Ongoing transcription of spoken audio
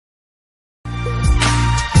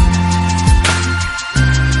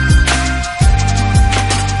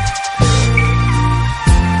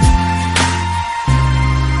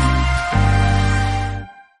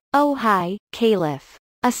OJAI, Calif.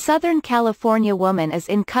 A Southern California woman is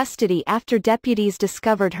in custody after deputies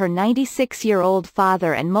discovered her 96-year-old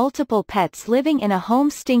father and multiple pets living in a home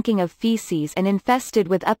stinking of feces and infested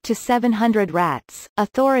with up to 700 rats,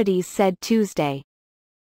 authorities said Tuesday.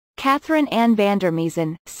 Ann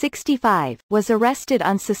Vandermaesen, 65, was arrested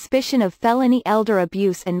on suspicion of felony elder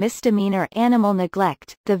abuse and misdemeanor animal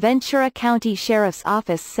neglect, the Ventura County Sheriff's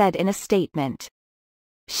Office said in a statement.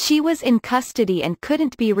 She was in custody and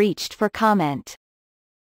couldn't be reached for comment.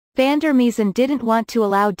 Vandermaesen didn't want to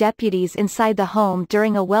allow deputies inside the home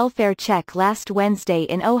during a welfare check last Wednesday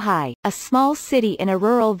in OJAI, a small city in a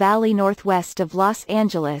rural valley northwest of Los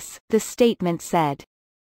Angeles, the statement said.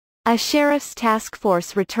 A sheriff's task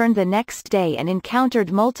force returned the next day and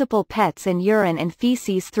encountered multiple pets and urine and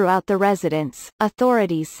feces throughout the residence,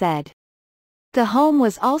 authorities said. The home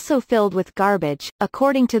was also filled with garbage,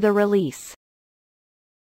 according to the release.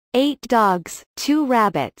 8 dogs, 2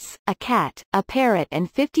 rabbits, a cat, a parrot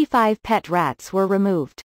and 55 pet rats were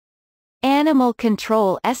removed. Animal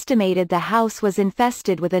Control estimated the house was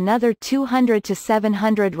infested with another 200 to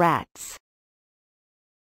 700 rats.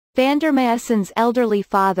 Vandermaesen's elderly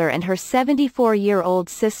father and her 74-year-old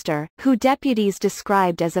sister, who deputies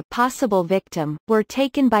described as a possible victim, were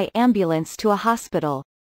taken by ambulance to a hospital.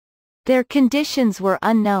 Their conditions were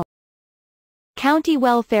unknown. County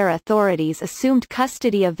welfare authorities assumed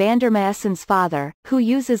custody of Vandermaesen's father, who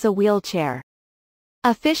uses a wheelchair.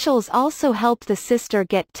 Officials also helped the sister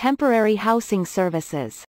get temporary housing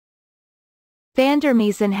services.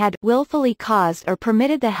 Vandermaesen had willfully caused or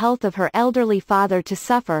permitted the health of her elderly father to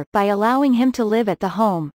suffer by allowing him to live at the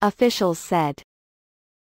home, officials said.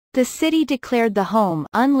 The city declared the home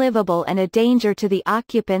unlivable and a danger to the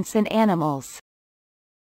occupants and animals.